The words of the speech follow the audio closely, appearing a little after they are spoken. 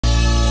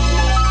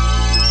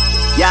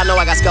Yeah, I know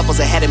I got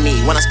scuffles ahead of me.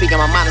 When I speak in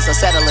my mind, it's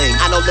unsettling.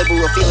 I know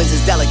liberal feelings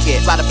is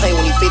delicate. Fly the plane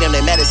when you feed them their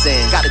medicine.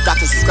 Got a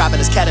doctor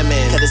subscribing his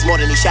ketamine. Cause it's more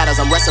than these shadows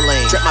I'm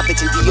wrestling. Drip my bitch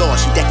in Dior,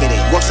 she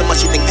decadent. Work so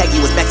much you think Peggy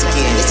was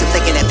Mexican. They still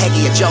thinking that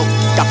Peggy a joke.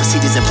 Got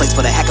procedures in place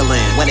for the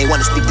heckling. When they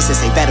wanna speak, this is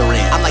a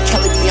veteran. I'm like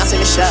Kelly, Beyonce,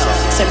 Michelle.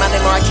 Say my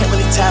name or I can't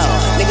really tell.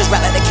 Niggas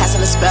rap like they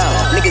casting a spell.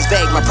 Niggas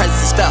vague, my presence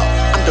is felt.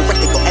 I'm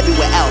direct, they go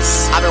everywhere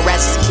else. I've been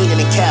rats to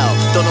Keenan and Kel.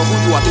 Don't know who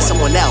you are, be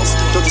someone else.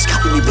 Don't just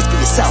copy me, bitch, be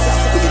yourself.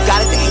 When you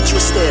got it, they hate you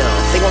still.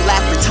 They gon'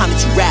 laugh every time that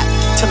you rap.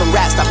 Tell them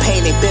rats stop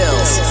paying their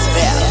bills.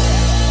 Yeah.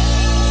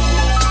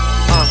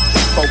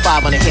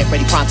 4-5 on the hip,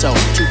 ready pronto.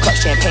 2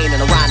 cups champagne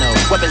and a rhino.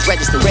 Weapons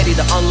registered, ready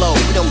to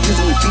unload. We don't use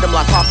them, we beat them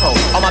like Harpo.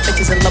 All my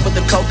bitches in love with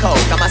the cocoa.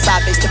 Got my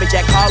side face tipping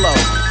Jack Harlow.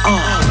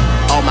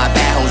 All my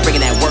bad hoes bringing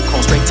that work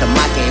home straight to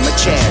my game, a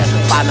chair.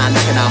 5'9"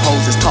 knocking out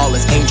hoes as tall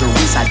as Angel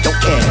Reese, I don't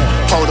care.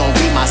 Pro don't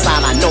read my sign,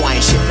 I know I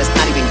ain't shit, let's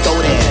not even go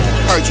there.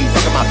 Heard you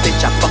fucking my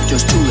bitch, I fucked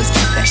yours too, let's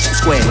keep that shit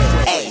square.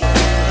 Ay.